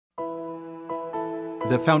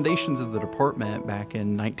The foundations of the department back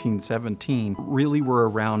in 1917 really were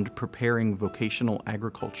around preparing vocational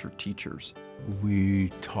agriculture teachers. We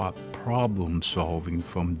taught problem solving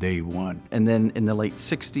from day one. And then in the late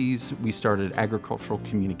 60s, we started agricultural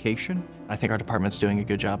communication. I think our department's doing a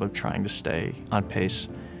good job of trying to stay on pace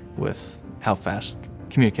with how fast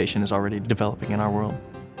communication is already developing in our world.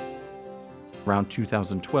 Around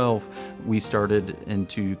 2012, we started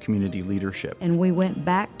into community leadership. And we went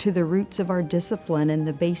back to the roots of our discipline and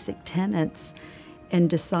the basic tenets and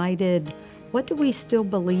decided, what do we still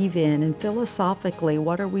believe in? And philosophically,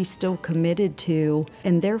 what are we still committed to?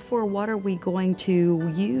 And therefore, what are we going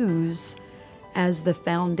to use as the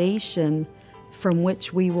foundation from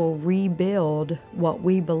which we will rebuild what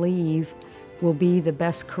we believe will be the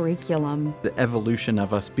best curriculum. The evolution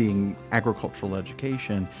of us being agricultural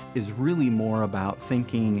education is really more about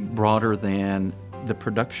thinking broader than the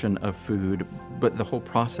production of food, but the whole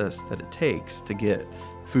process that it takes to get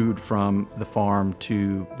food from the farm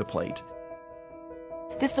to the plate.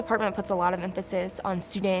 This department puts a lot of emphasis on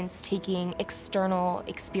students taking external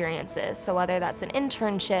experiences. So whether that's an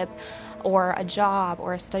internship or a job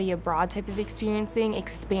or a study abroad type of experiencing,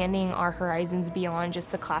 expanding our horizons beyond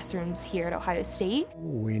just the classrooms here at Ohio State.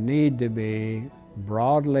 We need to be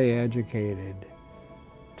broadly educated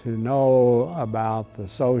to know about the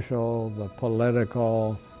social, the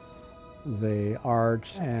political, the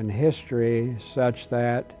arts and history such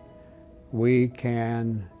that we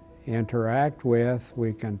can interact with,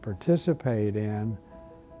 we can participate in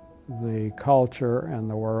the culture and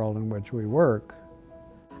the world in which we work.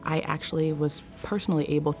 I actually was personally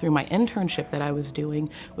able, through my internship that I was doing,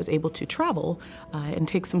 was able to travel and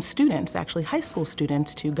take some students, actually high school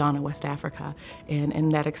students, to Ghana, West Africa. And in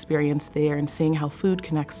that experience there and seeing how food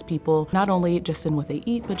connects people, not only just in what they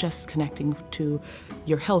eat, but just connecting to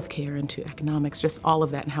your health care and to economics, just all of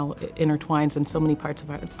that and how it intertwines in so many parts of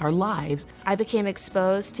our lives. I became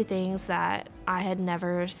exposed to things that I had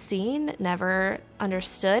never seen, never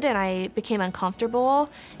understood, and I became uncomfortable.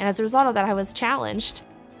 And as a result of that, I was challenged.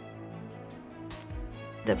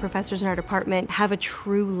 The professors in our department have a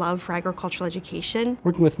true love for agricultural education.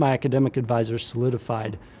 Working with my academic advisors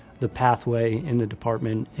solidified the pathway in the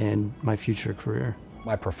department and my future career.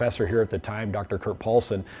 My professor here at the time, Dr. Kurt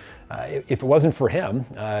Paulson, if it wasn't for him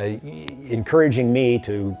encouraging me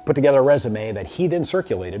to put together a resume that he then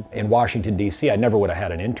circulated in Washington, D.C., I never would have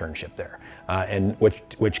had an internship there, and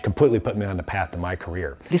which completely put me on the path to my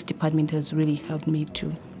career. This department has really helped me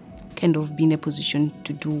to kind of be in a position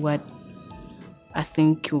to do what I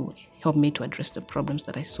think will help me to address the problems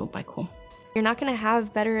that I saw back home. You're not going to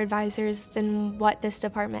have better advisors than what this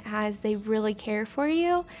department has. They really care for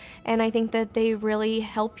you, and I think that they really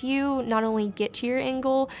help you not only get to your end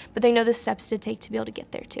goal, but they know the steps to take to be able to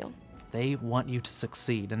get there too. They want you to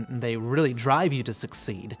succeed, and they really drive you to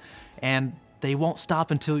succeed, and they won't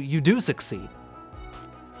stop until you do succeed.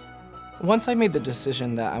 Once I made the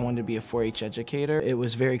decision that I wanted to be a 4-H educator, it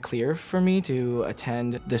was very clear for me to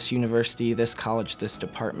attend this university, this college, this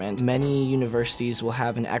department. Many universities will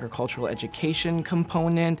have an agricultural education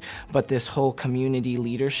component, but this whole community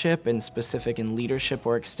leadership and specific in leadership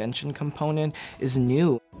or extension component is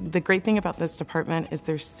new. The great thing about this department is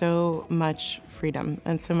there's so much freedom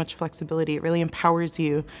and so much flexibility. It really empowers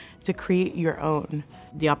you to create your own.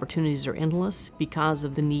 The opportunities are endless because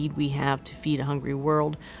of the need we have to feed a hungry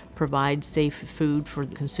world, provide safe food for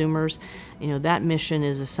the consumers. You know, that mission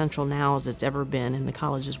is essential now as it's ever been, and the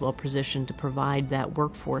college is well positioned to provide that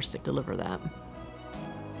workforce to deliver that.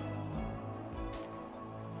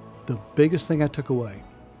 The biggest thing I took away,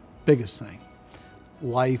 biggest thing,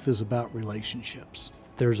 life is about relationships.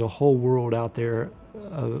 There's a whole world out there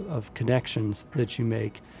of connections that you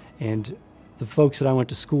make, and the folks that I went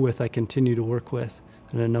to school with, I continue to work with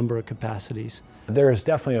in a number of capacities. There is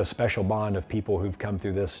definitely a special bond of people who've come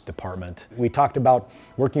through this department. We talked about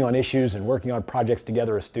working on issues and working on projects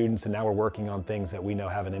together as students, and now we're working on things that we know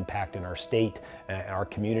have an impact in our state, our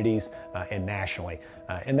communities, and nationally.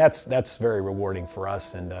 And that's very rewarding for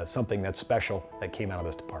us, and something that's special that came out of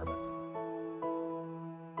this department.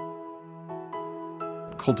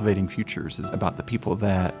 Cultivating Futures is about the people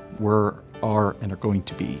that were, are, and are going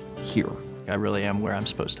to be here. I really am where I'm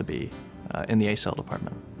supposed to be in the ACEL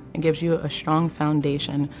department. It gives you a strong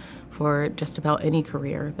foundation for just about any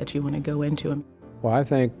career that you want to go into. Well, I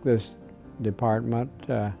think this department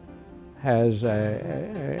has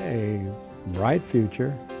a bright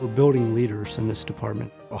future. We're building leaders in this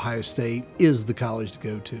department. Ohio State is the college to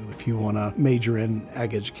go to if you want to major in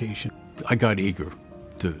ag education. I got eager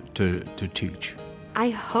to teach. I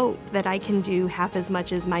hope that I can do half as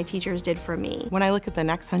much as my teachers did for me. When I look at the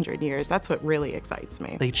next 100 years, that's what really excites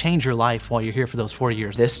me. They change your life while you're here for those 4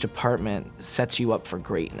 years. This department sets you up for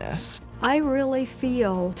greatness. I really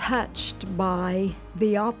feel touched by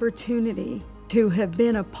the opportunity to have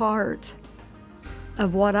been a part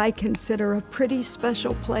of what I consider a pretty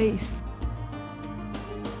special place.